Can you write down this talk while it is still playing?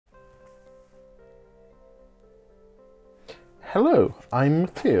Hello, I'm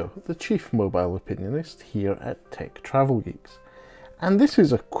Matteo, the Chief Mobile Opinionist here at Tech Travel Geeks, and this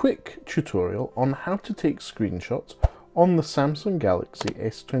is a quick tutorial on how to take screenshots on the Samsung Galaxy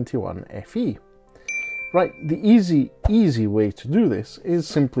S21 FE. Right, the easy way to do this is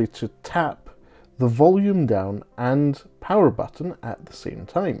simply to tap the volume down and power button at the same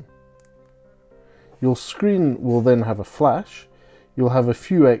time. Your screen will then have a flash, you'll have a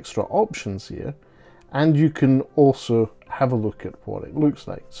few extra options here, and you can also have a look at what it looks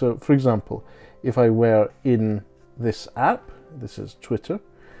like. So for example, if I were in this app, this is Twitter,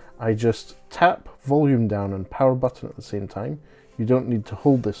 I just tap volume down and power button at the same time. You don't need to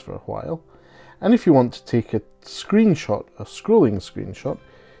hold this for a while. And if you want to take a screenshot, a scrolling screenshot,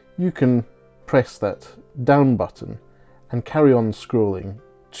 you can press that down button and carry on scrolling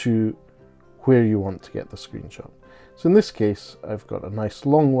to where you want to get the screenshot. So in this case, I've got a nice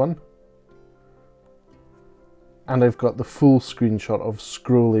long one, and I've got the full screenshot of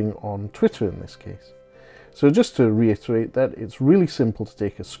scrolling on Twitter in this case. So just to reiterate that, it's really simple to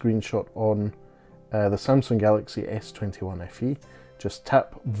take a screenshot on the Samsung Galaxy S21 FE. Just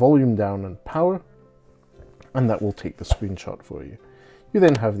tap volume down and power, and that will take the screenshot for you. You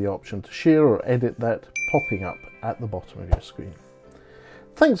then have the option to share or edit that popping up at the bottom of your screen.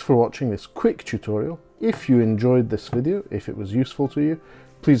 Thanks for watching this quick tutorial. If you enjoyed this video, if it was useful to you,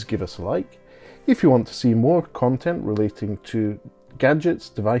 please give us a like. If you want to see more content relating to gadgets,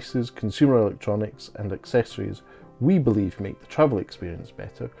 devices, consumer electronics and accessories we believe make the travel experience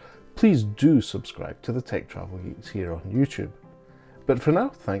better, please do subscribe to the Tech Travel Geeks here on YouTube. But for now,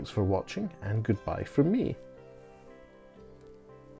 thanks for watching and goodbye from me.